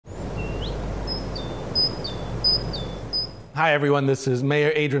Hi everyone, this is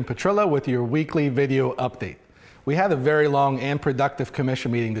Mayor Adrian Petrila with your weekly video update. We had a very long and productive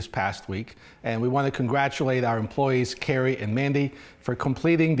commission meeting this past week, and we want to congratulate our employees, Carrie and Mandy, for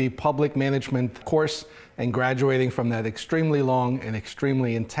completing the public management course and graduating from that extremely long and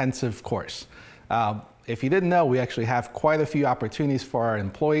extremely intensive course. If you didn't know, we actually have quite a few opportunities for our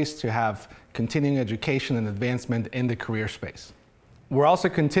employees to have continuing education and advancement in the career space. We're also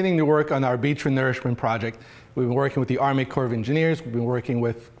continuing to work on our beach renourishment project. We've been working with the Army Corps of Engineers. We've been working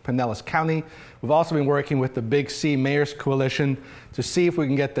with Pinellas County. We've also been working with the Big C Mayors Coalition to see if we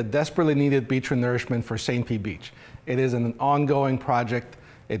can get the desperately needed beach renourishment for St. Pete Beach. It is an ongoing project.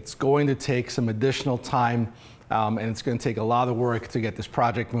 It's going to take some additional time, and it's going to take a lot of work to get this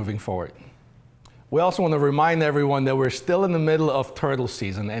project moving forward. We also want to remind everyone that we're still in the middle of turtle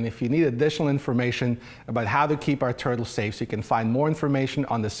season, and if you need additional information about how to keep our turtles safe, so you can find more information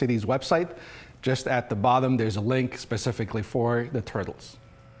on the city's website. Just at the bottom, there's a link specifically for the turtles.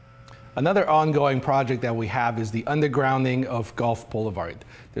 Another ongoing project that we have is the undergrounding of Gulf Boulevard.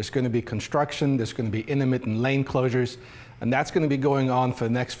 There's going to be construction, there's going to be intermittent lane closures, and that's going to be going on for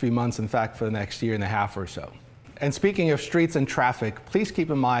the next few months, in fact, for the next year and a half or so. And speaking of streets and traffic, please keep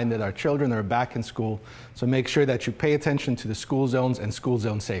in mind that our children are back in school, so make sure that you pay attention to the school zones and school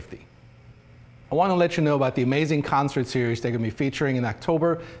zone safety. I want to let you know about the amazing concert series they're going to be featuring in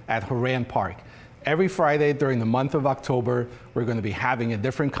October at Horan Park. Every Friday during the month of October, we're going to be having a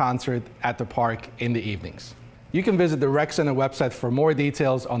different concert at the park in the evenings. You can visit the Rec Center website for more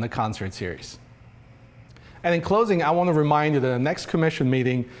details on the concert series. And in closing, I want to remind you that the next commission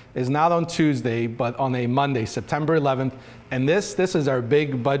meeting is not on Tuesday, but on a Monday, September 11th. And this is our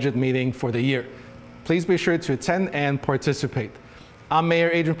big budget meeting for the year. Please be sure to attend and participate. I'm Mayor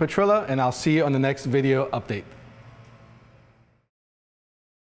Adrian Petrila, and I'll see you on the next video update.